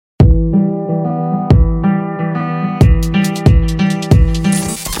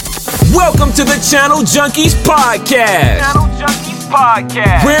to the Channel Junkies Podcast.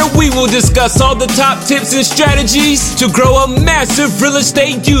 Where we will discuss all the top tips and strategies to grow a massive real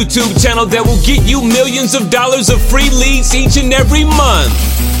estate YouTube channel that will get you millions of dollars of free leads each and every month.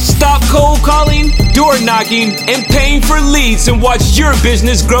 Stop cold calling, door knocking, and paying for leads and watch your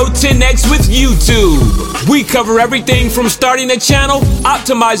business grow 10x with YouTube. We cover everything from starting a channel,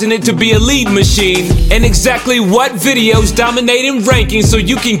 optimizing it to be a lead machine, and exactly what videos dominate in rankings so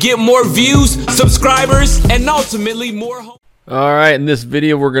you can get more views, subscribers, and ultimately more. All right, in this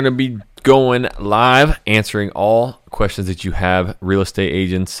video, we're going to be going live, answering all questions that you have, real estate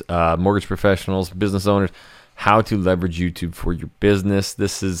agents, mortgage professionals, business owners, how to leverage YouTube for your business.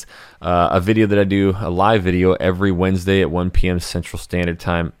 This is a video that I do, a live video every Wednesday at 1 p.m. Central Standard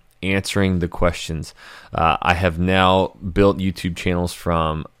Time, answering the questions. I have now built YouTube channels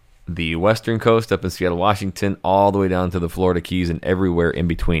from the Western Coast up in Seattle, Washington, all the way down to the Florida Keys and everywhere in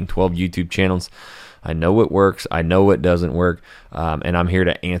between. 12 YouTube channels. I know what works. I know what doesn't work. And I'm here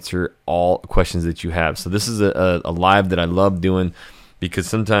to answer all questions that you have. So this is a live that I love doing because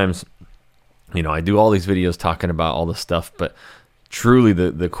sometimes, you know, I do all these videos talking about all this stuff, but truly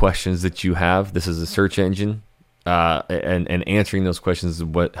the questions that you have, this is a search engine, and answering those questions is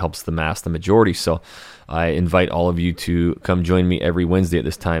what helps the majority. So I invite all of you to come join me every Wednesday at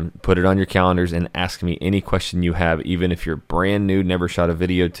this time. Put it on your calendars and ask me any question you have, even if you're brand new, never shot a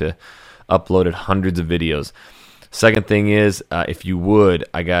video, to uploaded hundreds of videos. Second thing is, if you would,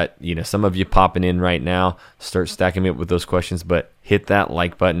 I got some of you popping in right now. Start stacking me up with those questions, but hit that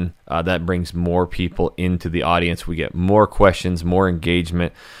like button. That brings more people into the audience. We get more questions, more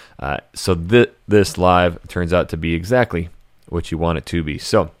engagement. So this live turns out to be exactly what you want it to be.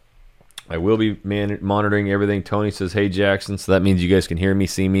 So I will be monitoring everything. Tony says, "Hey Jackson," so that means you guys can hear me,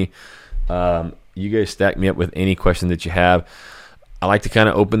 see me. You guys stack me up with any question that you have. I like to kind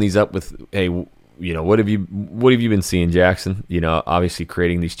of open these up with, hey, what have you been seeing, Jackson? Obviously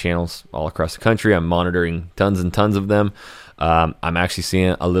creating these channels all across the country. I'm monitoring tons and tons of them. I'm actually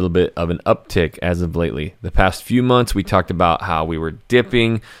seeing a little bit of an uptick as of lately. The past few months, we talked about how we were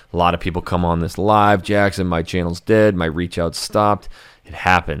dipping. A lot of people come on this live. Jackson, my channel's dead. My reach out stopped. It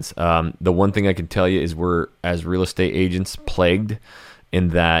happens. The one thing I can tell you is we're, as real estate agents, plagued in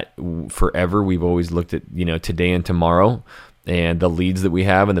that forever we've always looked at, today and tomorrow, and the leads that we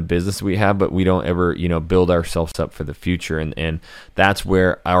have and the business we have, but we don't ever, build ourselves up for the future. And that's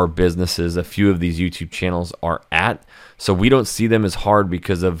where our businesses, a few of these YouTube channels are at. So we don't see them as hard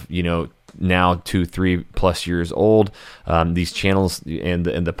because of, now 2-3+ years old. These channels and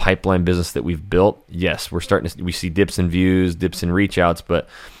the pipeline business that we've built, yes, we see dips in views, dips in reach outs, but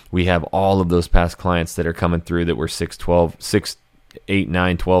we have all of those past clients that are coming through that were 6, 8,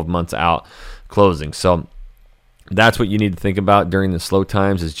 9, 12 months out closing. So that's what you need to think about during the slow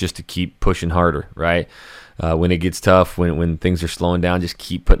times, is just to keep pushing harder, right? When it gets tough, when things are slowing down, just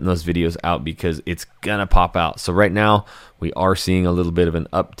keep putting those videos out because it's going to pop out. So right now, we are seeing a little bit of an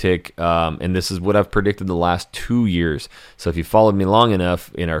uptick, and this is what I've predicted the last 2 years. So if you followed me long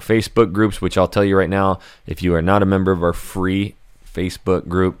enough in our Facebook groups, which I'll tell you right now, if you are not a member of our free Facebook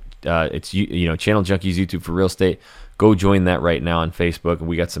group, it's Channel Junkies YouTube for Real Estate. Go join that right now on Facebook. And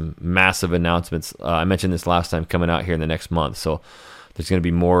we got some massive announcements. I mentioned this last time, coming out here in the next month. So there's going to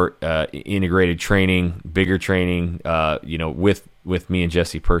be more integrated training, bigger training, with me and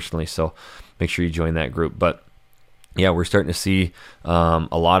Jesse personally. So make sure you join that group. But yeah, we're starting to see a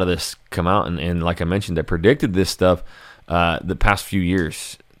lot of this come out. And like I mentioned, I predicted this stuff the past few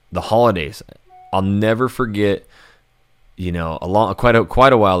years. The holidays, I'll never forget. Quite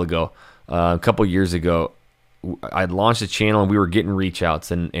a while ago, a couple years ago, I launched a channel and we were getting reach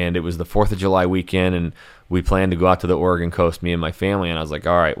outs, and it was the 4th of July weekend, and we planned to go out to the Oregon coast, me and my family, and I was like,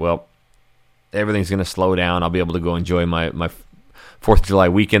 all right, well, everything's going to slow down. I'll be able to go enjoy my 4th of July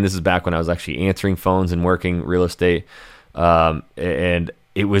weekend. This is back when I was actually answering phones and working real estate, and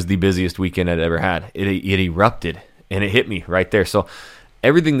it was the busiest weekend I'd ever had. It erupted, and it hit me right there. So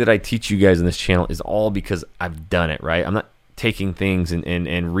everything that I teach you guys in this channel is all because I've done it, right? I'm not taking things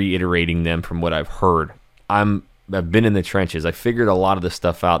and reiterating them from what I've heard. I've been in the trenches. I figured a lot of the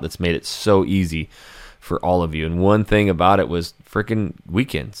stuff out that's made it so easy for all of you. And one thing about it was freaking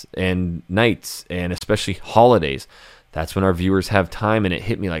weekends and nights, and especially holidays. That's when our viewers have time, and it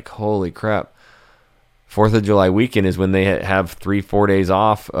hit me like, holy crap. 4th of July weekend is when they have 3-4 days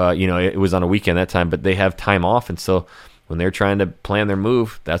off. It was on a weekend that time, but they have time off. And so when they're trying to plan their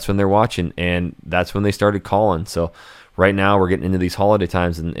move, that's when they're watching, and that's when they started calling. So right now we're getting into these holiday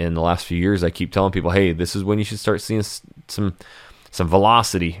times, and in the last few years, I keep telling people, hey, this is when you should start seeing some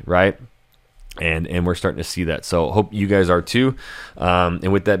velocity, right? And we're starting to see that. So hope you guys are too.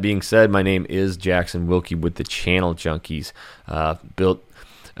 And with that being said, my name is Jackson Wilkie with the Channel Junkies. Built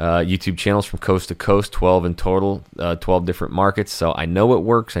YouTube channels from coast to coast, 12 in total, 12 different markets. So I know what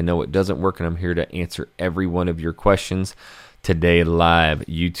works, I know what doesn't work, and I'm here to answer every one of your questions today live,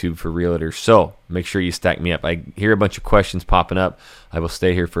 YouTube for Realtors. So make sure you stack me up. I hear a bunch of questions popping up. I will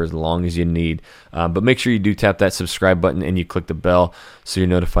stay here for as long as you need. But make sure you do tap that subscribe button and you click the bell so you're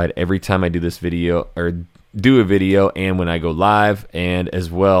notified every time I do this video or do a video and when I go live. And as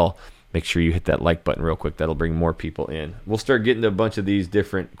well, make sure you hit that like button real quick. That'll bring more people in. We'll start getting to a bunch of these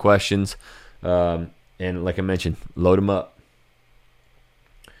different questions. And like I mentioned, load them up.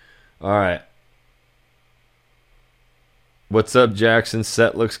 All right. What's up, Jackson?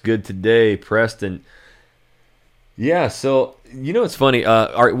 Set looks good today. Preston. Yeah, so, it's funny.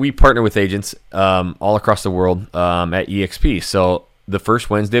 We partner with agents all across the world at EXP. So the first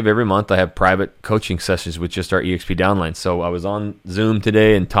Wednesday of every month, I have private coaching sessions with just our EXP downline. So I was on Zoom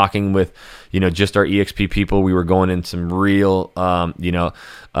today and talking with, just our EXP people. We were going in some real,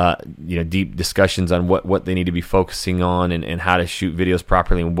 deep discussions on what they need to be focusing on and how to shoot videos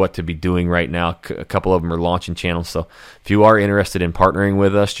properly and what to be doing right now. A couple of them are launching channels. So if you are interested in partnering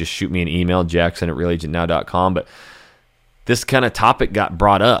with us, just shoot me an email, jackson@realagentnow.com. But this kind of topic got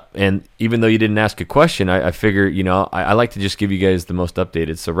brought up, and even though you didn't ask a question, I figure, I like to just give you guys the most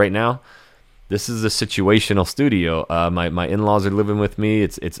updated. So right now, this is a situational studio. My in-laws are living with me.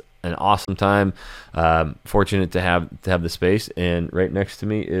 It's an awesome time. Fortunate to have the space, and right next to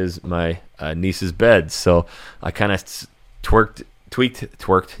me is my niece's bed. So I kind of tweaked.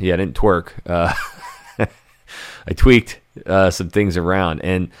 Yeah, I didn't twerk. I tweaked some things around,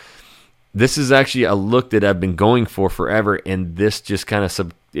 and this is actually a look that I've been going for forever, and this just kind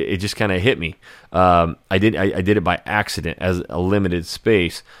of hit me. I did it by accident as a limited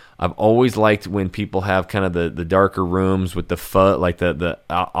space. I've always liked when people have kind of the darker rooms with the the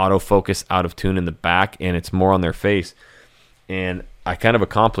autofocus out of tune in the back, and it's more on their face. And I kind of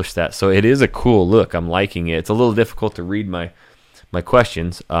accomplished that, so it is a cool look. I'm liking it. It's a little difficult to read my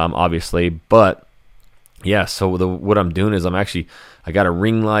questions, obviously, but yeah. So what I'm doing is I got a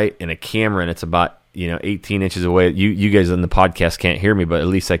ring light and a camera, and it's about 18 inches away. You guys on the podcast can't hear me, but at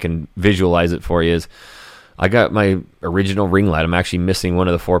least I can visualize it for you. I got my original ring light. I'm actually missing one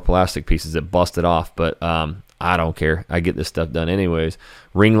of the 4 plastic pieces that busted off, but I don't care. I get this stuff done anyways.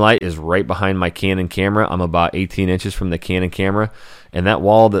 Ring light is right behind my Canon camera. I'm about 18 inches from the Canon camera, and that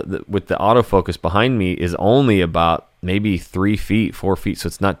wall with the autofocus behind me is only about maybe 3 feet, 4 feet, so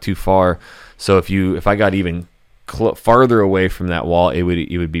it's not too far. So if I got even farther away from that wall, it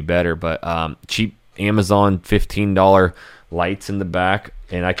would be better. But cheap Amazon $15 lights in the back,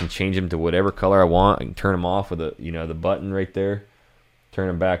 and I can change them to whatever color I want. I can turn them off with the button right there. Turn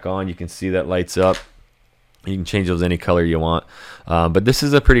them back on. You can see that lights up. You can change those any color you want. But this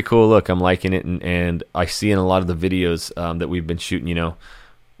is a pretty cool look. I'm liking it, and I see in a lot of the videos that we've been shooting,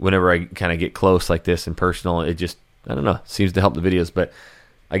 whenever I kind of get close like this and personal, it just, I don't know, seems to help the videos. But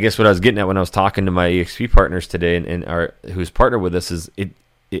I guess what I was getting at when I was talking to my EXP partners today and who's partnered with us is it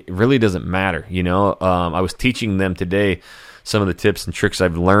really doesn't matter. I was teaching them today some of the tips and tricks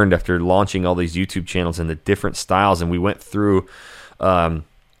I've learned after launching all these YouTube channels and the different styles. And we went through, I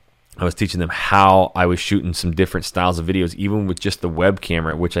was teaching them how I was shooting some different styles of videos, even with just the web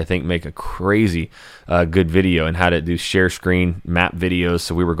camera, which I think make a crazy good video, and how to do share screen map videos.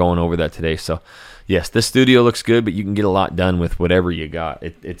 So we were going over that today. So yes, this studio looks good, but you can get a lot done with whatever you got.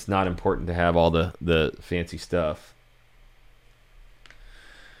 It's not important to have all the fancy stuff.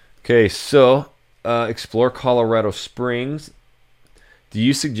 Okay, so explore Colorado Springs. Do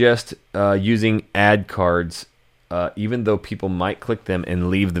you suggest using ad cards even though people might click them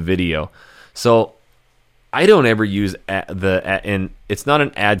and leave the video? So I don't ever use and it's not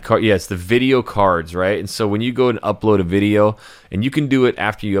an ad card. Yeah, it's the video cards, right? And so when you go and upload a video, and you can do it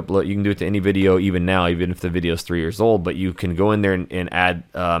after you upload, you can do it to any video even now, even if the video is 3 years old, but you can go in there and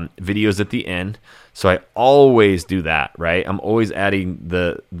add videos at the end. So I always do that, right? I'm always adding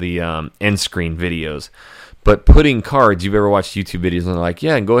the end screen videos. But putting cards, you've ever watched YouTube videos and they're like,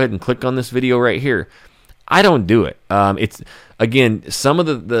 yeah, and go ahead and click on this video right here. I don't do it. It's, again, some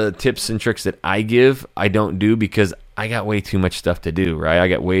of the tips and tricks that I give, I don't do because I got way too much stuff to do, right? I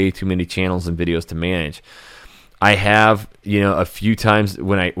got way too many channels and videos to manage. I have, a few times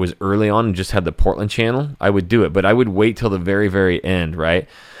when I was early on and just had the Portland channel, I would do it, but I would wait till the very, very end, right?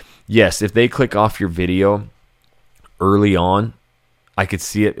 Yes, if they click off your video early on, I could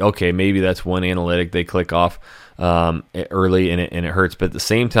see it. Okay, maybe that's one analytic they click off early and it hurts. But at the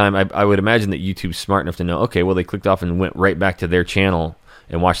same time, I would imagine that YouTube's smart enough to know, okay, well, they clicked off and went right back to their channel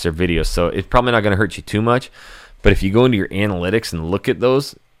and watch their videos. So it's probably not going to hurt you too much. But if you go into your analytics and look at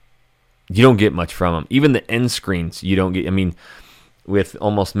those, you don't get much from them. Even the end screens, you don't get. I mean, with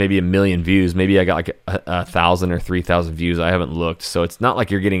almost maybe 1 million views, maybe I got like 1,000 or 3,000 views. I haven't looked. So it's not like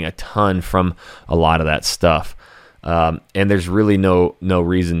you're getting a ton from a lot of that stuff. And there's really no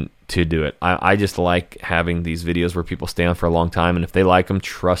reason to do it. I just like having these videos where people stay on for a long time. And if they like them,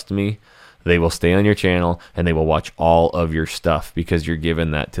 trust me, they will stay on your channel and they will watch all of your stuff because you're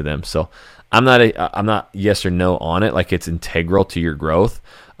giving that to them. So I'm not yes or no on it. Like, it's integral to your growth.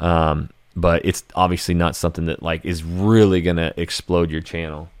 But it's obviously not something that like is really going to explode your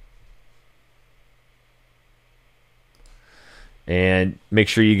channel. And make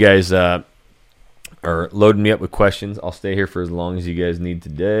sure you guys are loading me up with questions. I'll stay here for as long as you guys need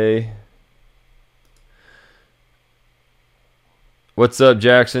today. What's up,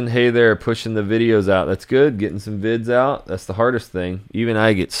 Jackson? Hey there, pushing the videos out. That's good. Getting some vids out. That's the hardest thing. Even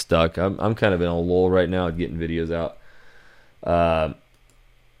I get stuck. I'm kind of in a lull right now at getting videos out.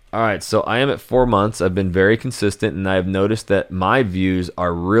 All right, so I am at 4 months. I've been very consistent, and I've noticed that my views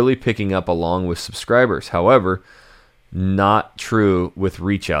are really picking up along with subscribers. However, not true with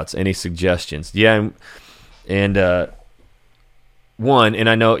reach outs. Any suggestions? Yeah, and one, and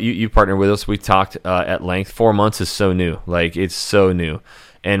I know you partner with us. We talked at length. 4 months is so new. Like, it's so new.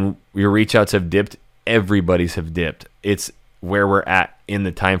 And your reach outs have dipped. Everybody's have dipped. It's where we're at in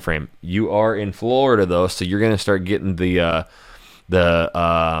the time frame. You are in Florida, though, so you're going to start getting the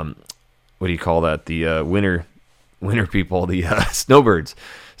what do you call that? The winter people, the snowbirds.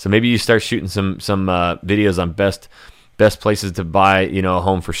 So maybe you start shooting some videos on best places to buy, a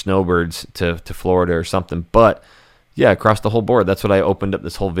home for snowbirds to Florida or something. But yeah, across the whole board, that's what I opened up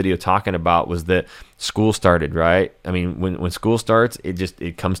this whole video talking about, was that school started, right? I mean, when school starts,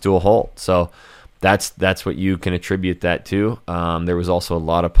 it comes to a halt. So that's what you can attribute that to. There was also a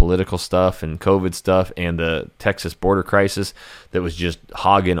lot of political stuff and COVID stuff and the Texas border crisis that was just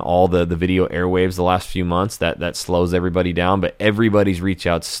hogging all the video airwaves the last few months. That slows everybody down, but everybody's reach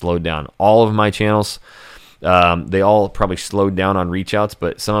outs slowed down. All of my channels, they all probably slowed down on reach outs,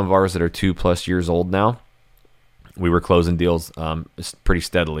 but some of ours that are 2+ years old now, we were closing deals pretty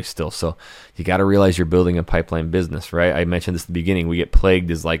steadily still. So you got to realize you're building a pipeline business, right? I mentioned this at the beginning. We get plagued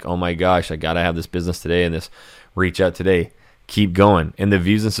as like, oh my gosh, I got to have this business today and this reach out today. Keep going. And the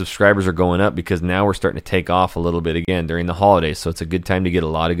views and subscribers are going up because now we're starting to take off a little bit again during the holidays. So it's a good time to get a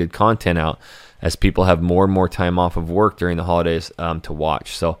lot of good content out as people have more and more time off of work during the holidays to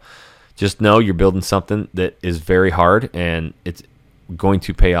watch. So just know you're building something that is very hard and it's going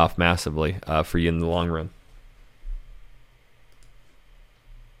to pay off massively for you in the long run.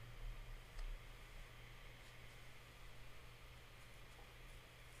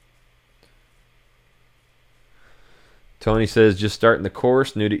 Tony says, just starting the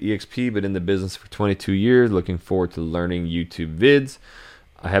course, new to EXP, but in the business for 22 years. Looking forward to learning YouTube vids.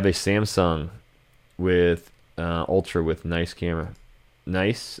 I have a Samsung with Ultra with nice camera.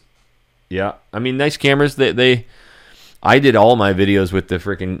 Nice. Yeah. I mean, nice cameras. I did all my videos with the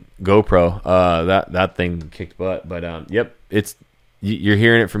freaking GoPro. That thing kicked butt. But, yep, you're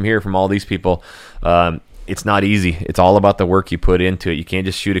hearing it from all these people. It's not easy. It's all about the work you put into it. You can't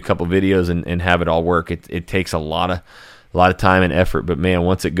just shoot a couple videos and have it all work. It takes a lot of time and effort. But man,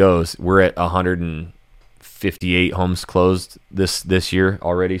 once it goes, we're at 158 homes closed this year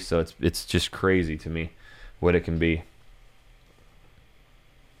already. So it's just crazy to me what it can be.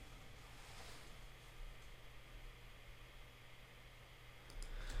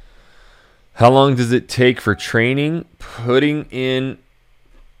 How long does it take for training, putting in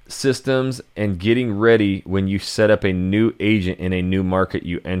systems, and getting ready when you set up a new agent in a new market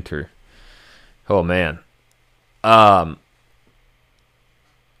you enter? Oh man. Well,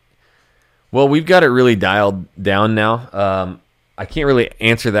 we've got it really dialed down now. I can't really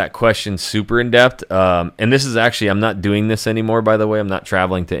answer that question super in depth. And this is actually, I'm not doing this anymore, by the way. I'm not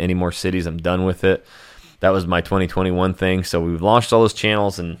traveling to any more cities. I'm done with it. That was my 2021 thing. So we've launched all those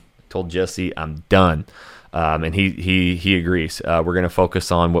channels and told Jesse I'm done. And he agrees. We're going to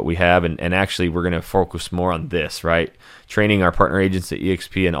focus on what we have, and actually we're going to focus more on this, right? Training our partner agents at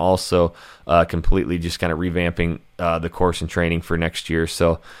EXP, and also completely just kind of revamping the course and training for next year.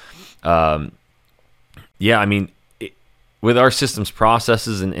 So, yeah, I mean, with our systems,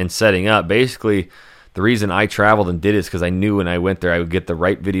 processes, and setting up, basically the reason I traveled and did it is because I knew when I went there I would get the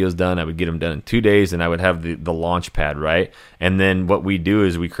right videos done. I would get them done in 2 days, and I would have the launch pad, right? And then what we do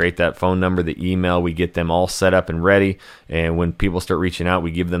is we create that phone number, the email, we get them all set up and ready. And when people start reaching out,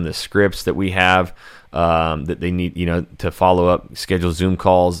 we give them the scripts that we have that they need, to follow up, schedule Zoom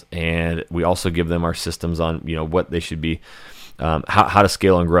calls, and we also give them our systems on, what they should be how to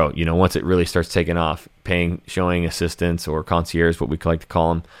scale and grow. Once it really starts taking off, showing assistants or concierge, what we like to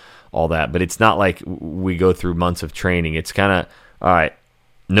call them, all that. But it's not like we go through months of training. It's kind of, all right,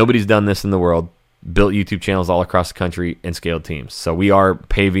 nobody's done this in the world, built YouTube channels all across the country and scaled teams. So we are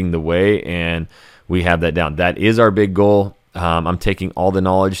paving the way, and we have that down. That is our big goal. I'm taking all the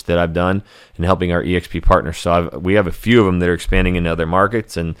knowledge that I've done and helping our EXP partners. So we have a few of them that are expanding into other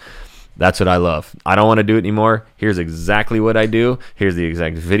markets, and that's what I love. I don't want to do it anymore. Here's exactly what I do. Here's the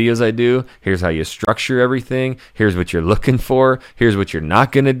exact videos I do. Here's how you structure everything. Here's what you're looking for. Here's what you're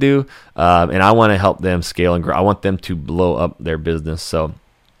not going to do. And I want to help them scale and grow. I want them to blow up their business. So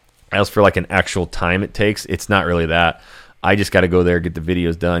as for like an actual time it takes, it's not really that. I just got to go there, get the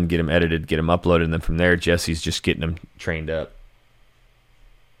videos done, get them edited, get them uploaded, and then from there, Jesse's just getting them trained up.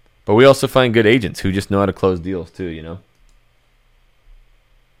 But we also find good agents who just know how to close deals too,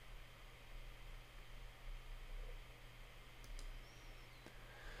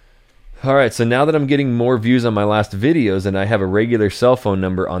 All right, so now that I'm getting more views on my last videos and I have a regular cell phone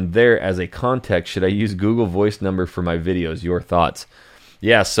number on there as a contact, should I use Google Voice number for my videos? Your thoughts?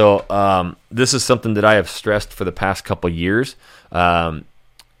 Yeah, so this is something that I have stressed for the past couple years. If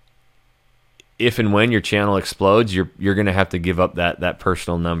and when your channel explodes, you're going to have to give up that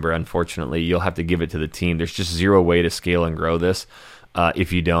personal number. Unfortunately, you'll have to give it to the team. There's just zero way to scale and grow this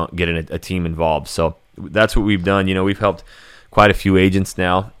if you don't get a team involved. So that's what we've done. We've helped quite a few agents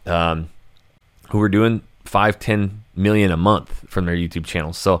now who are doing 5-10 million a month from their YouTube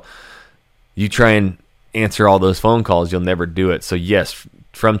channels. So you try and answer all those phone calls, you'll never do it. So yes,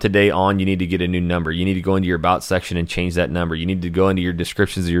 from today on, you need to get a new number. You need to go into your about section and change that number. You need to go into your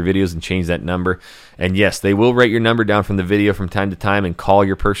descriptions of your videos and change that number. And yes, they will write your number down from the video from time to time and call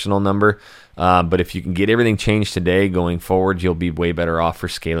your personal number. But if you can get everything changed today going forward, you'll be way better off for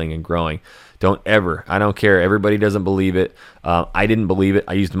scaling and growing. I don't care. Everybody doesn't believe it. I didn't believe it.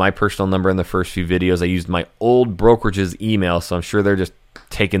 I used my personal number in the first few videos. I used my old brokerage's email, so I'm sure they're just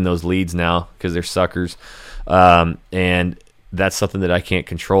taking those leads now because they're suckers. And that's something that I can't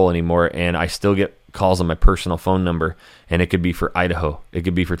control anymore. And I still get calls on my personal phone number, and it could be for Idaho. It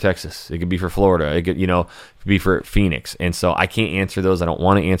could be for Texas. It could be for Florida. It could be for Phoenix. And so I can't answer those. I don't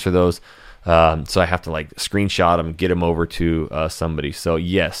want to answer those. So I have to screenshot them, get them over to somebody. So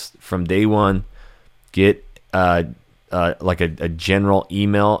yes, from day one, get a general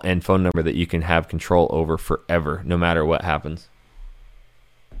email and phone number that you can have control over forever, no matter what happens.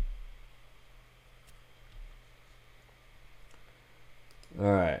 All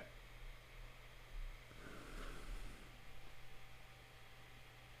right.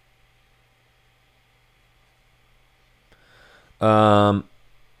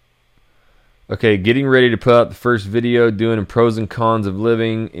 Okay, getting ready to put out the first video, doing pros and cons of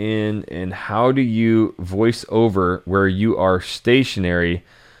living in, and how do you voice over where you are stationary,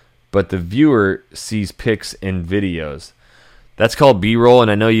 but the viewer sees pics and videos? That's called B-roll,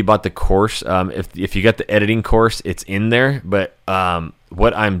 and I know you bought the course. If you got the editing course, it's in there. But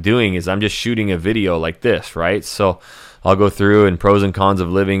what I'm doing is I'm just shooting a video like this, right? So I'll go through and pros and cons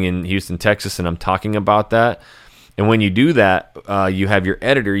of living in Houston, Texas, and I'm talking about that. And when you do that, you have your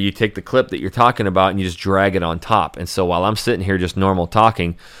editor, you take the clip that you're talking about and you just drag it on top. And so while I'm sitting here just normal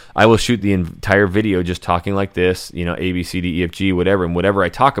talking, I will shoot the entire video just talking like this, A, B, C, D, E, F, G, whatever. And whatever I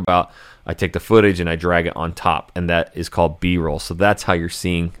talk about, I take the footage and I drag it on top. And that is called B-roll. So that's how you're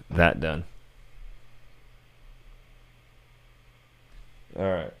seeing that done. All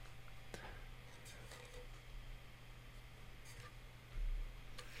right.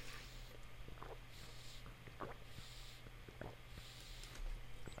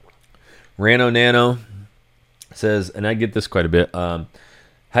 Rano Nano says, and I get this quite a bit, how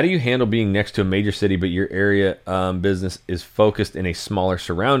do you handle being next to a major city but your area business is focused in a smaller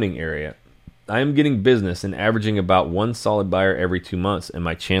surrounding area? I am getting business and averaging about one solid buyer every 2 months, and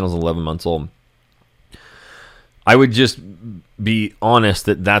my channel's 11 months old. I would just be honest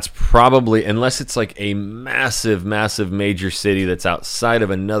that that's probably, unless it's like a massive, massive major city that's outside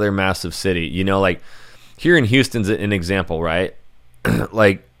of another massive city, like here in Houston's an example, right?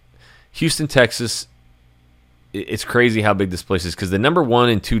 Like, Houston, Texas, it's crazy how big this place is because the number 1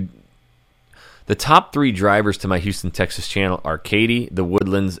 and 2, the top 3 drivers to my Houston, Texas channel are Katy, the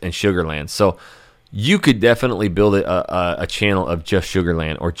Woodlands, and Sugarland. So you could definitely build a channel of just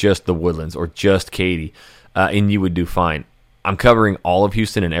Sugarland or just the Woodlands or just Katy, and you would do fine. I'm covering all of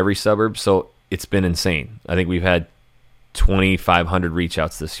Houston in every suburb, so it's been insane. I think we've had 2,500 reach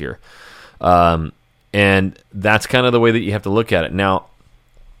outs this year. And that's kind of the way that you have to look at it. Now,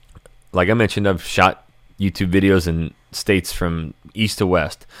 like I mentioned, I've shot YouTube videos in states from east to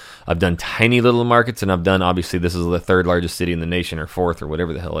west. I've done tiny little markets, and I've done, obviously, this is the third largest city in the nation, or fourth, or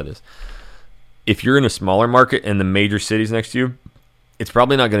whatever the hell it is. If you're in a smaller market and the major cities next to you, it's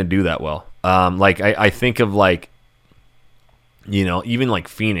probably not going to do that well. Like I think of like, you know, even like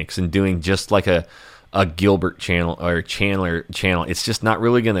Phoenix and doing just like a Gilbert channel or Chandler channel, it's just not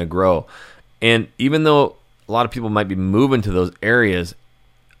really going to grow. And even though a lot of people might be moving to those areas,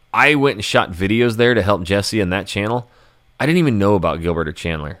 I went and shot videos there to help Jesse and that channel. I didn't even know about Gilbert or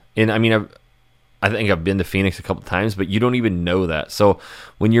Chandler. And I mean, I think I've been to Phoenix a couple times, but you don't even know that. So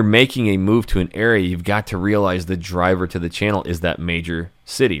when you're making a move to an area, you've got to realize the driver to the channel is that major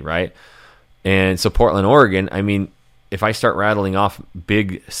city, right? And so Portland, Oregon, I mean, if I start rattling off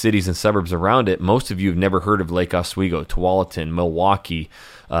big cities and suburbs around it, most of you have never heard of Lake Oswego, Tualatin, Milwaukee,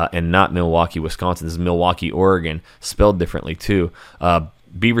 and not Milwaukee, Wisconsin. This is Milwaukee, Oregon, spelled differently too.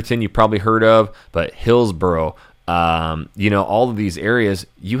 Beaverton you probably heard of, but Hillsboro, you know, all of these areas,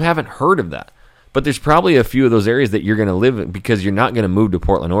 you haven't heard of that. But there's probably a few of those areas that you're going to live in because you're not going to move to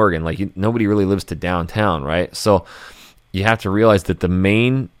Portland, Oregon. Like nobody really lives to downtown, right? So you have to realize that the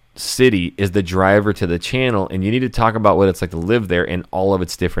main city is the driver to the channel, and you need to talk about what it's like to live there in all of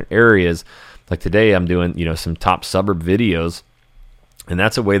its different areas. Like today I'm doing, you know, some top suburb videos, and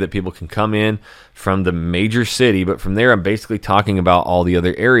that's a way that people can come in from the major city, but from there I'm basically talking about all the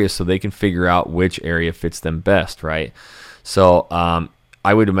other areas so they can figure out which area fits them best, right? So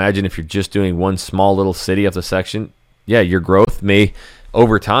I would imagine if you're just doing one small little city of the section, yeah, your growth may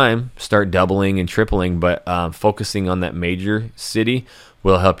over time start doubling and tripling, but focusing on that major city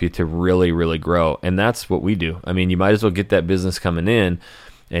will help you to really, really grow. And that's what we do. I mean, you might as well get that business coming in,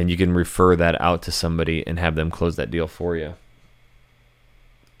 and you can refer that out to somebody and have them close that deal for you.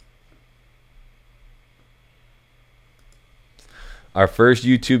 Our first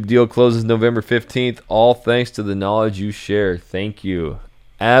YouTube deal closes November 15th, all thanks to the knowledge you share. Thank you.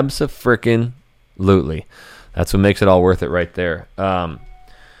 Abso-frickin-lutely. That's what makes it all worth it right there.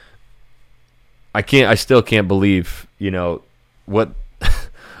 I still can't believe, you know, what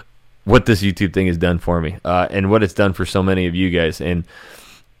this YouTube thing has done for me, and what it's done for so many of you guys. And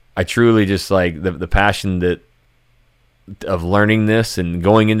I truly just like the passion of learning this and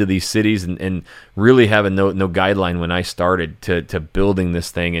going into these cities and really having no guideline when I started to building this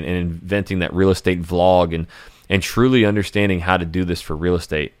thing and inventing that real estate vlog and truly understanding how to do this for real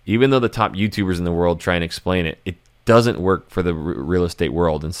estate. Even though the top YouTubers in the world try and explain it, it doesn't work for the real estate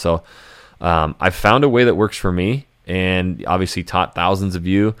world. And so I've found a way that works for me, and obviously taught thousands of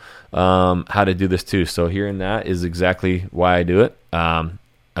you how to do this too. So hearing that is exactly why I do it.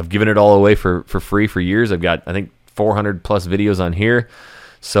 I've given it all away for free for years. I've got, I think, 400 plus videos on here.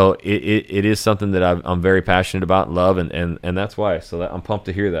 So it is something that I'm very passionate about and love, and that's why. So I'm pumped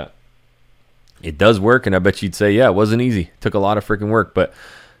to hear that. It does work, and I bet you'd say, yeah, it wasn't easy. It took a lot of freaking work, but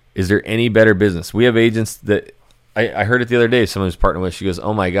is there any better business? We have agents that, I heard it the other day, someone was partnering with, she goes,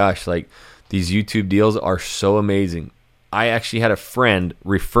 oh my gosh, like these YouTube deals are so amazing. I actually had a friend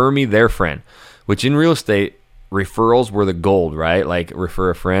refer me their friend, which in real estate, referrals were the gold, right? Like refer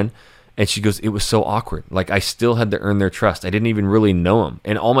a friend. And she goes, it was so awkward. Like I still had to earn their trust. I didn't even really know them.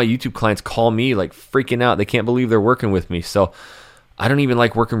 And all my YouTube clients call me like freaking out. They can't believe they're working with me. So I don't even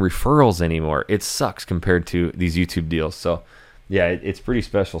like working referrals anymore. It sucks compared to these YouTube deals. So yeah, it's pretty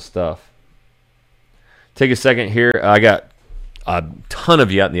special stuff. Take a second here. I got a ton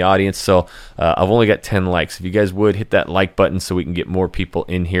of you out in the audience, so I've only got 10 likes. If you guys would hit that like button so we can get more people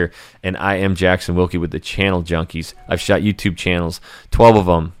in here. And I am Jackson Wilkie with the Channel Junkies. I've shot YouTube channels, 12 of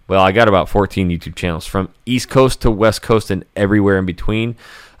them. Well, I got about 14 YouTube channels from East Coast to West Coast and everywhere in between.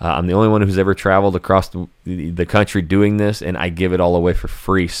 I'm the only one who's ever traveled across the country doing this, and I give it all away for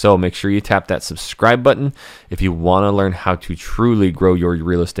free. So make sure you tap that subscribe button if you want to learn how to truly grow your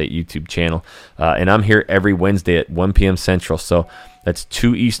real estate YouTube channel. And I'm here every Wednesday at 1 p.m. Central. So that's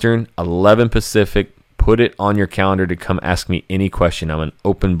 2 Eastern, 11 Pacific. Put it on your calendar to come ask me any question. I'm an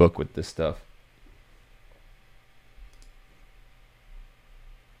open book with this stuff.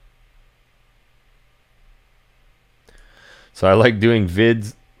 So I like doing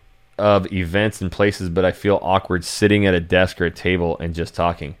vids of events and places, but I feel awkward sitting at a desk or a table and just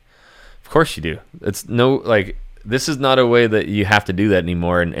talking. Of course you do. It's no, like, this is not a way that you have to do that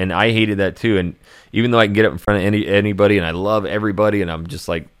anymore. And I hated that too. And even though I can get up in front of anybody and I love everybody and I'm just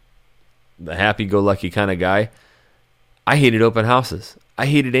like the happy-go-lucky kind of guy, I hated open houses. I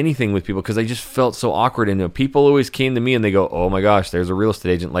hated anything with people because I just felt so awkward. And people always came to me and they go, oh my gosh, there's a real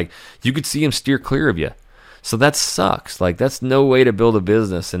estate agent. Like, you could see him steer clear of you. So that sucks. Like, that's no way to build a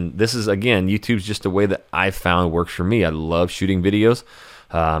business. And this is, again, YouTube's just a way that I found works for me. I love shooting videos.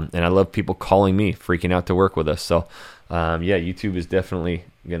 And I love people calling me, freaking out to work with us. So, yeah, YouTube is definitely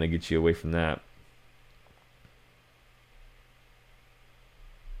going to get you away from that.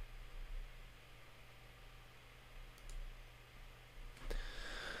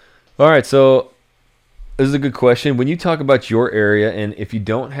 All right, so this is a good question. When you talk about your area, and if you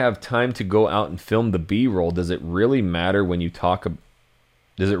don't have time to go out and film the B-roll, does it really matter when you talk?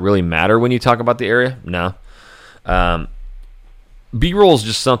 Does it really matter when you talk about the area? No. B-roll is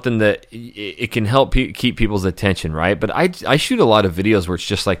just something that it can help keep people's attention, right? But I shoot a lot of videos where it's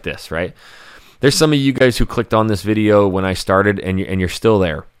just like this, right? There's some of you guys who clicked on this video when I started, and you're still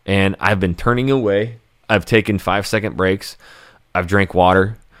there. And I've been turning away. I've taken 5-second breaks. I've drank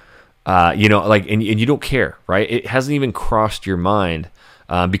water. And you don't care, right? It hasn't even crossed your mind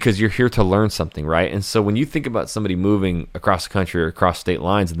because you're here to learn something, right? And so when you think about somebody moving across the country or across state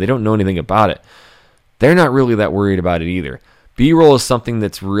lines and they don't know anything about it, they're not really that worried about it either. B-roll is something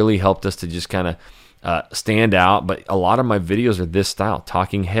that's really helped us to just kind of stand out, but a lot of my videos are this style,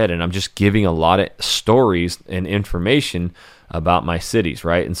 talking head, and I'm just giving a lot of stories and information about my cities,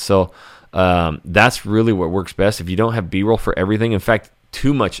 right? And so that's really what works best. If you don't have B-roll for everything, in fact,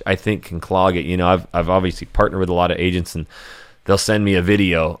 too much, I think, can clog it. I've obviously partnered with a lot of agents, and they'll send me a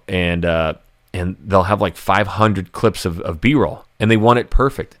video, and they'll have like 500 clips of B-roll, and they want it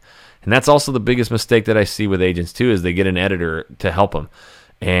perfect. And that's also the biggest mistake that I see with agents too, is they get an editor to help them,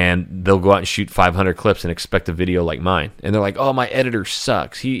 and they'll go out and shoot 500 clips and expect a video like mine, and they're like, "Oh, my editor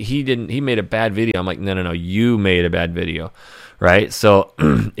sucks. He made a bad video." I'm like, "No, you made a bad video." Right? So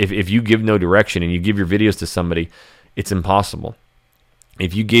if you give no direction and you give your videos to somebody, it's impossible.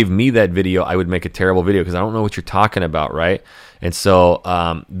 If you gave me that video, I would make a terrible video because I don't know what you're talking about, right? And so,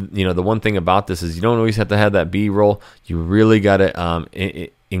 the one thing about this is you don't always have to have that B-roll. You really got to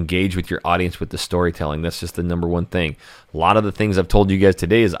engage with your audience with the storytelling. That's just the number one thing. A lot of the things I've told you guys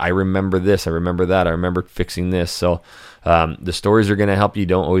today is I remember this, I remember that, I remember fixing this. So the stories are going to help you. You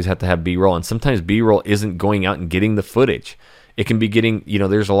don't always have to have B-roll. And sometimes B-roll isn't going out and getting the footage. It can be getting,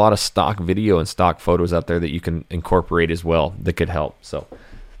 there's a lot of stock video and stock photos out there that you can incorporate as well that could help. So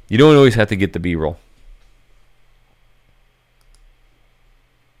you don't always have to get the B-roll.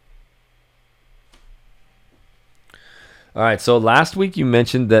 All right, so last week you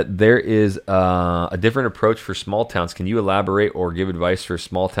mentioned that there is a different approach for small towns. Can you elaborate or give advice for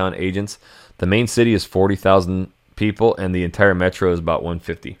small town agents? The main city is 40,000 people, and the entire metro is about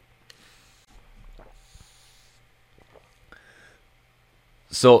 150.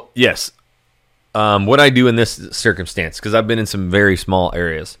 So, yes, what I do in this circumstance, because I've been in some very small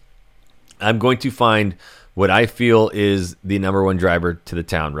areas, I'm going to find what I feel is the number one driver to the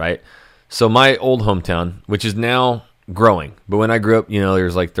town, right? So my old hometown, which is now growing, but when I grew up,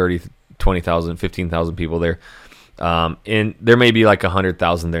 there's like 30, 20,000, 15,000 people there, and there may be like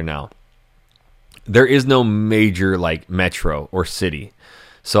 100,000 there now. There is no major like metro or city.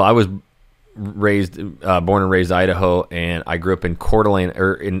 So I was born and raised Idaho, and I grew up in Coeur d'Alene,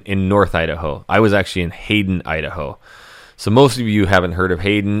 or in North Idaho. I was actually in Hayden, Idaho. So most of you haven't heard of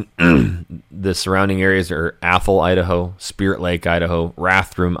Hayden. The surrounding areas are Athol, Idaho, Spirit Lake, Idaho,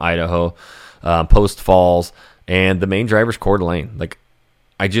 Rathdrum, Idaho, Post Falls, and the main driver's Coeur d'Alene. Like,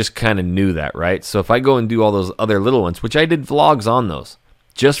 I just kind of knew that, right? So if I go and do all those other little ones, which I did vlogs on those,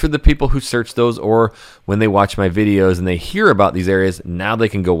 just for the people who search those, or when they watch my videos and they hear about these areas, now they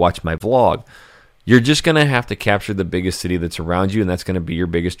can go watch my vlog. You're just going to have to capture the biggest city that's around you, and that's going to be your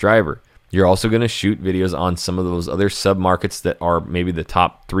biggest driver. You're also going to shoot videos on some of those other sub-markets that are maybe the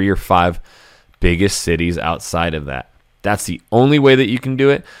top 3 or 5 biggest cities outside of that. That's the only way that you can do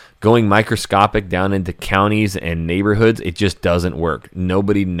it. Going microscopic down into counties and neighborhoods, it just doesn't work.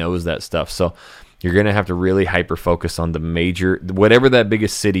 Nobody knows that stuff. So you're going to have to really hyper-focus on the major, whatever that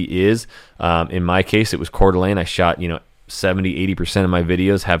biggest city is. In my case, it was Coeur d'Alene. I shot, 70, 80% of my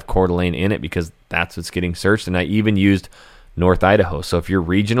videos have Coeur d'Alene in it because that's what's getting searched. And I even used North Idaho. So if you're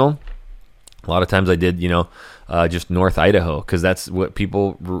regional, a lot of times I did, just North Idaho, because that's what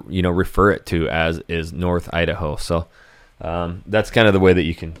people, refer it to as is North Idaho. So that's kind of the way that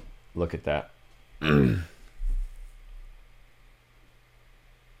you can look at that.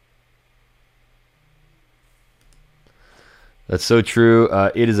 That's so true.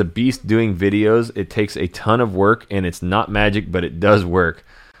 It is a beast doing videos. It takes a ton of work, and it's not magic, but it does work.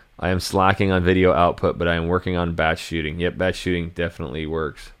 I am slacking on video output, but I am working on batch shooting. Yep, batch shooting definitely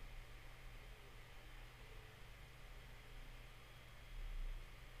works.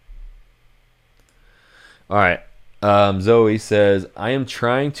 All right. Zoe says, I am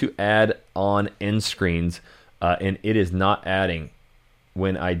trying to add on end screens, and it is not adding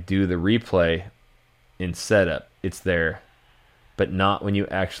when I do the replay in setup. It's there, but not when you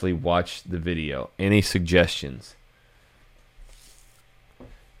actually watch the video. Any suggestions?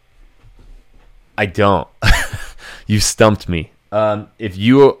 I don't. You stumped me. If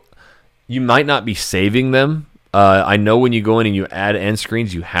you might not be saving them. I know when you go in and you add end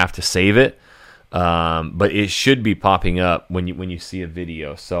screens, you have to save it, but it should be popping up when you see a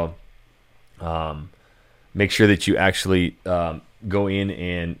video. So make sure that you actually go in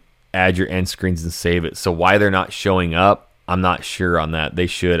and add your end screens and save it. So why they're not showing up, I'm not sure on that. They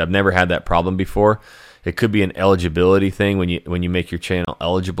should. I've never had that problem before. It could be an eligibility thing when you make your channel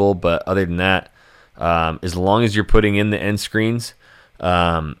eligible, but other than that, as long as you're putting in the end screens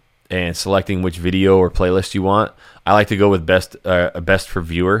and selecting which video or playlist you want, I like to go with best for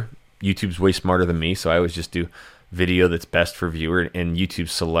viewer. YouTube's way smarter than me, so I always just do video that's best for viewer, and YouTube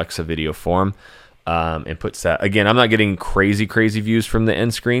selects a video for them and puts that. Again, I'm not getting crazy views from the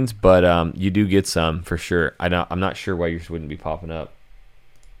end screens, but you do get some for sure. I'm not sure why yours wouldn't be popping up.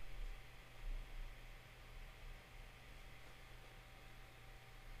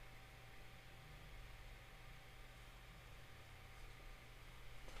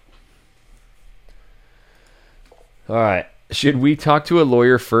 All right. Should we talk to a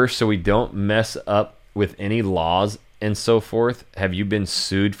lawyer first so we don't mess up with any laws and so forth? Have you been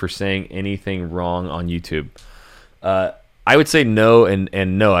sued for saying anything wrong on YouTube? I would say no and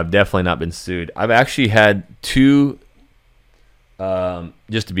no. I've definitely not been sued. I've actually had two,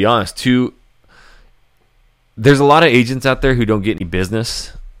 just to be honest, there's a lot of agents out there who don't get any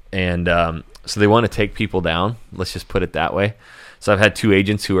business, and so they want to take people down. Let's just put it that way. So I've had two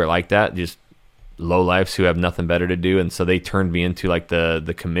agents who are like that, just lowlifes who have nothing better to do, and so they turned me into like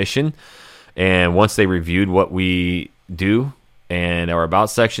the commission. And once they reviewed what we do and our about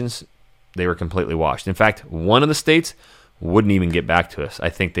sections, they were completely washed. In fact, one of the states wouldn't even get back to us. I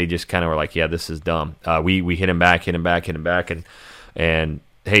think they just kind of were like, yeah, this is dumb. We hit him back, and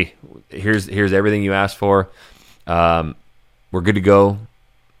hey, here's everything you asked for. We're good to go.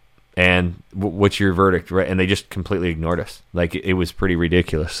 And what's your verdict, right? And they just completely ignored us. Like, it was pretty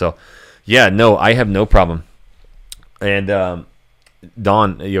ridiculous. So yeah, no, I have no problem. And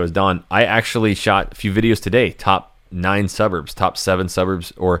Don, I actually shot a few videos today, top 9 suburbs, top 7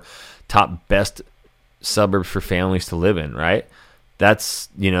 suburbs, or top best suburbs for families to live in, right? That's,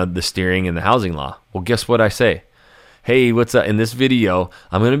 the steering and the housing law. Well, guess what I say? Hey, what's up? In this video,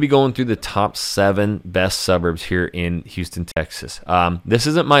 I'm going to be going through the top 7 best suburbs here in Houston, Texas. This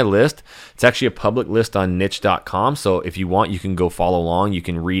isn't my list. It's actually a public list on niche.com. So if you want, you can go follow along. You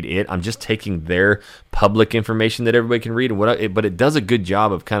can read it. I'm just taking their public information that everybody can read. But it does a good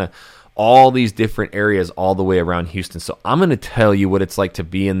job of kind of all these different areas all the way around Houston. So I'm going to tell you what it's like to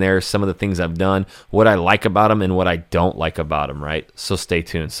be in there, some of the things I've done, what I like about them, and what I don't like about them, right? So stay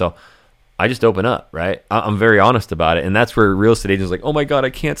tuned. So I just open up, right? I'm very honest about it, and that's where real estate agents are like, oh my God,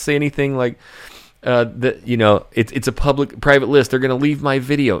 I can't say anything like that. It's a private list. They're gonna leave my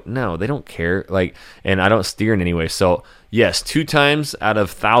video. No, they don't care. And I don't steer in any way. So yes, 2 times out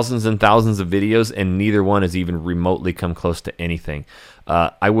of thousands and thousands of videos, and neither one has even remotely come close to anything.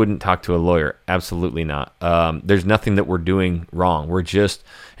 I wouldn't talk to a lawyer. Absolutely not. There's nothing that we're doing wrong.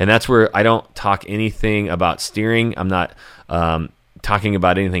 And that's where I don't talk anything about steering. I'm not talking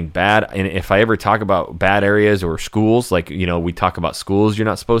about anything bad. And if I ever talk about bad areas or schools, we talk about schools you're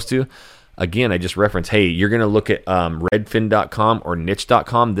not supposed to, again, I just reference, hey, you're going to look at redfin.com or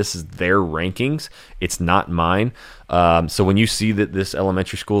niche.com. This is their rankings. It's not mine. So when you see that this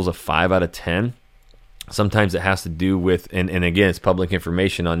elementary school is a 5 out of 10, sometimes it has to do with, and again, it's public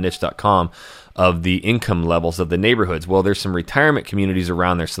information on niche.com, of the income levels of the neighborhoods. Well, there's some retirement communities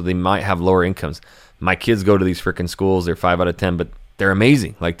around there, so they might have lower incomes. My kids go to these freaking schools. They're 5 out of 10, but they're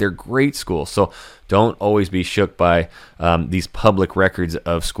amazing. They're great schools. So don't always be shook by these public records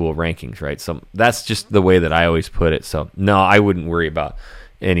of school rankings, right? So that's just the way that I always put it. So no, I wouldn't worry about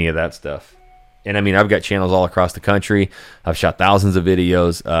any of that stuff. And I mean, I've got channels all across the country. I've shot thousands of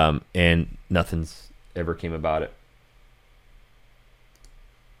videos, and nothing's ever came about it.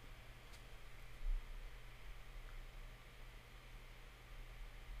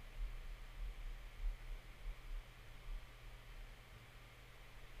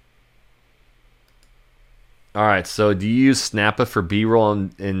 All right, so do you use Snappa for B-roll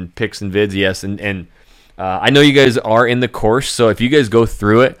and pics and vids? Yes, and I know you guys are in the course, so if you guys go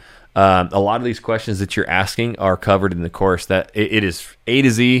through it, a lot of these questions that you're asking are covered in the course. That it is A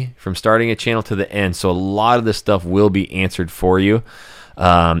to Z from starting a channel to the end, so a lot of this stuff will be answered for you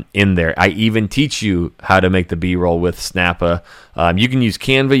in there. I even teach you how to make the B-roll with Snappa. You can use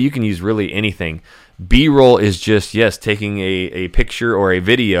Canva, you can use really anything. B-roll is just, yes, taking a picture or a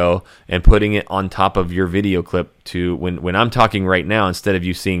video and putting it on top of your video clip to when I'm talking right now, instead of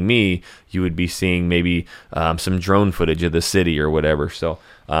you seeing me, you would be seeing maybe some drone footage of the city or whatever. So,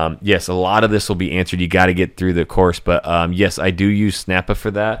 yes, a lot of this will be answered. You got to get through the course. But, yes, I do use Snappa for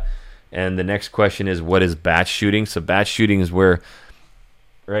that. And the next question is, what is batch shooting? So batch shooting is where,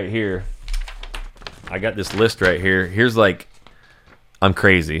 right here, I got this list right here. Here's like, I'm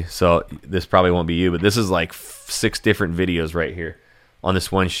crazy, so this probably won't be you, but this is like 6 different videos right here on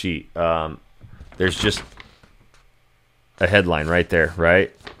this one sheet. There's just a headline right there,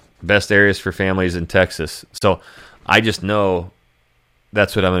 right? Best areas for families in Texas. So I just know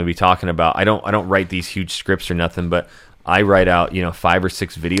that's what I'm going to be talking about. I don't write these huge scripts or nothing, but I write out 5 or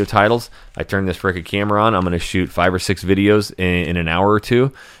 6 video titles. I turn this frickin' camera on. I'm going to shoot 5 or 6 videos in an hour or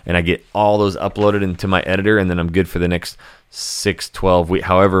two, and I get all those uploaded into my editor, and then I'm good for the next 6, 12 weeks,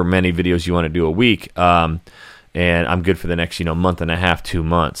 however many videos you want to do a week. And I'm good for the next, month and a half, 2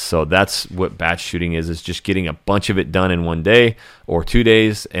 months. So that's what batch shooting is just getting a bunch of it done in 1 day or 2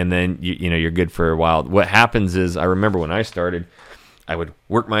 days, and then you're good for a while. What happens is, I remember when I started, I would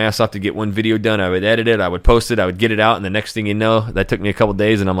work my ass off to get one video done. I would edit it, I would post it, I would get it out, and the next thing you know, that took me a couple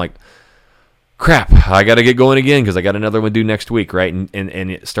days, and I'm like, crap, I got to get going again because I got another one due next week, right? And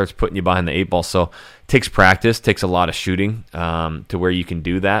it starts putting you behind the 8 ball. So it takes practice, takes a lot of shooting to where you can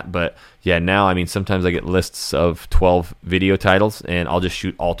do that. But yeah, now, I mean, sometimes I get lists of 12 video titles, and I'll just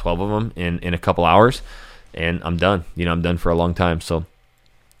shoot all 12 of them in a couple hours, and I'm done. I'm done for a long time. So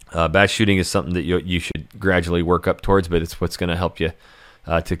batch shooting is something that you should gradually work up towards, but it's what's going to help you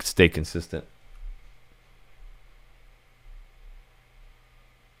to stay consistent.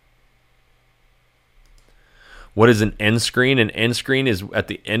 What is an end screen? An end screen is at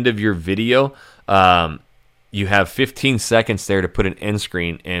the end of your video. You have 15 seconds there to put an end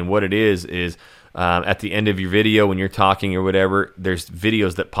screen, and what it is at the end of your video when you're talking or whatever, there's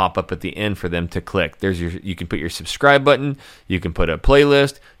videos that pop up at the end for them to click. You can put your subscribe button, you can put a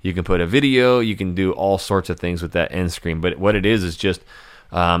playlist, you can put a video, you can do all sorts of things with that end screen. But what it is just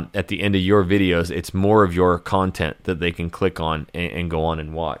at the end of your videos, it's more of your content that they can click on and go on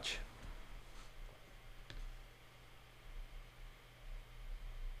and watch.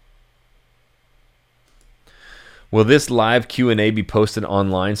 Will this live Q&A be posted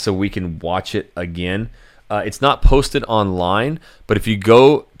online so we can watch it again? It's not posted online, but if you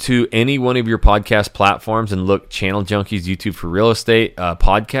go to any one of your podcast platforms and look Channel Junkies YouTube for Real Estate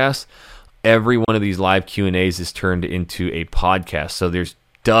podcasts, every one of these live Q&As is turned into a podcast. So there's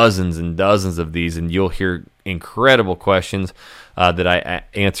dozens and dozens of these, and you'll hear incredible questions that I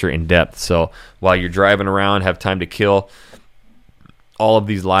answer in depth. So while you're driving around, have time to kill, all of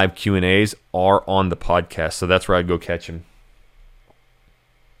these live Q&As are on the podcast, so that's where I'd go catch them.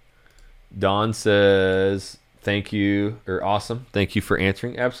 Don says, thank you, or awesome. Thank you for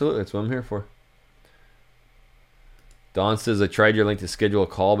answering. Absolutely, that's what I'm here for. Don says, I tried your link to schedule a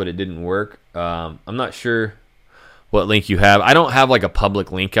call, but it didn't work. I'm not sure what link you have. I don't have like a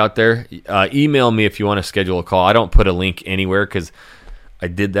public link out there. Email me if you want to schedule a call. I don't put a link anywhere because I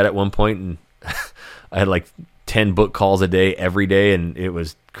did that at one point, and I had like 10 book calls a day every day, and it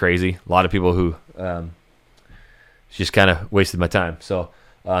was crazy. A lot of people who just kind of wasted my time. So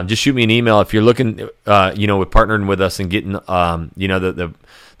just shoot me an email if you're looking, with partnering with us and getting,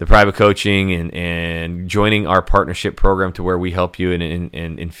 the private coaching and joining our partnership program to where we help you and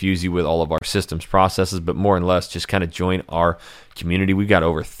infuse you with all of our systems, processes, but more and less just kind of join our community. We've got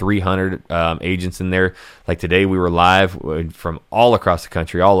over 300 agents in there. Like today we were live from all across the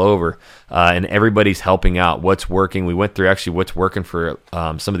country, all over, and everybody's helping out. What's working? We went through actually what's working for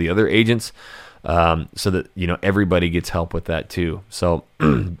some of the other agents, so that everybody gets help with that too. So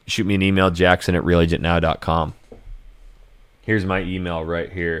shoot me an email, jackson@realagentnow.com. Here's my email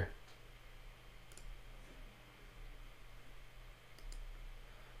right here.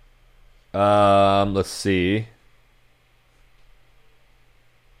 Let's see.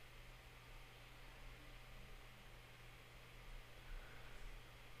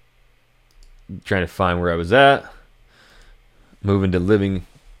 Trying to find where I was at. Moving to Living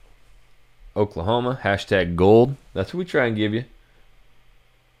Oklahoma. #gold. That's what we try and give you.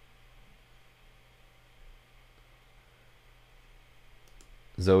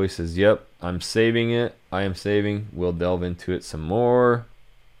 Zoe says, yep, I'm saving it. I am saving. We'll delve into it some more.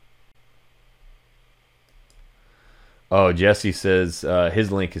 Oh, Jesse says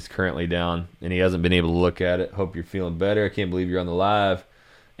his link is currently down, and he hasn't been able to look at it. Hope you're feeling better. I can't believe you're on the live.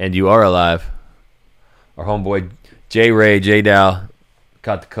 And you are alive. Our homeboy J-Ray, J-Dow,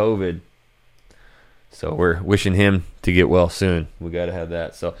 caught the COVID. So we're wishing him to get well soon. We got to have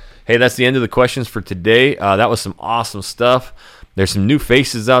that. So, hey, that's the end of the questions for today. That was some awesome stuff. There's some new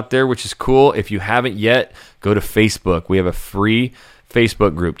faces out there, which is cool. If you haven't yet, go to Facebook. We have a free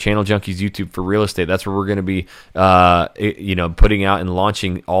Facebook group, Channel Junkies YouTube for Real Estate. That's where we're going to be, putting out and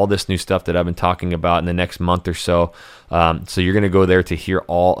launching all this new stuff that I've been talking about in the next month or so. So you're going to go there to hear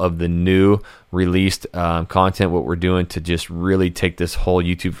all of the new released content, what we're doing to just really take this whole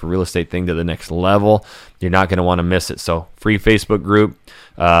YouTube for Real Estate thing to the next level. You're not going to want to miss it. So free Facebook group,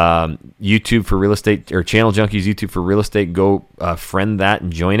 YouTube for Real Estate, or Channel Junkies YouTube for Real Estate. Go friend that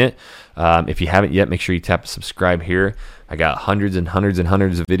and join it. If you haven't yet, make sure you tap subscribe here. I got hundreds and hundreds and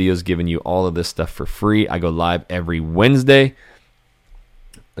hundreds of videos giving you all of this stuff for free. I go live every Wednesday.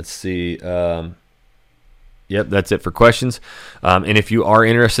 Let's see. Yep, that's it for questions. And if you are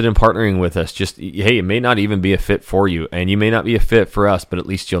interested in partnering with us, hey, it may not even be a fit for you, and you may not be a fit for us, but at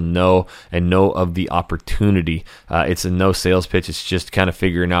least you'll know of the opportunity. It's a no sales pitch. It's just kind of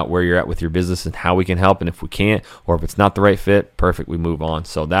figuring out where you're at with your business and how we can help. And if we can't, or if it's not the right fit, perfect, we move on.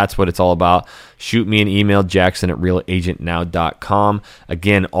 So that's what it's all about. Shoot me an email, jackson@realagentnow.com.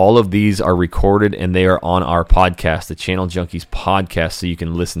 Again, all of these are recorded and they are on our podcast, the Channel Junkies podcast, so you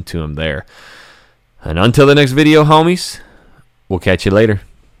can listen to them there. And until the next video, homies, we'll catch you later.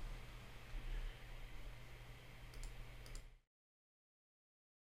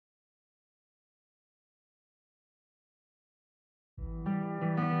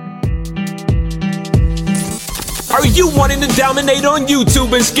 Are you wanting to dominate on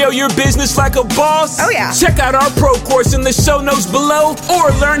YouTube and scale your business like a boss? Oh, yeah. Check out our pro course in the show notes below, or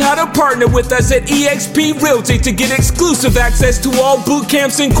learn how to partner with us at eXp Realty to get exclusive access to all boot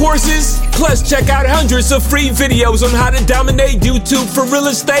camps and courses. Plus, check out hundreds of free videos on how to dominate YouTube for real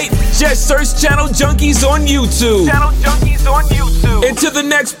estate. Just search Channel Junkies on YouTube. Channel Junkies on YouTube. Until the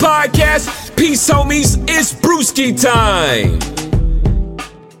next podcast, peace, homies. It's Brewski time.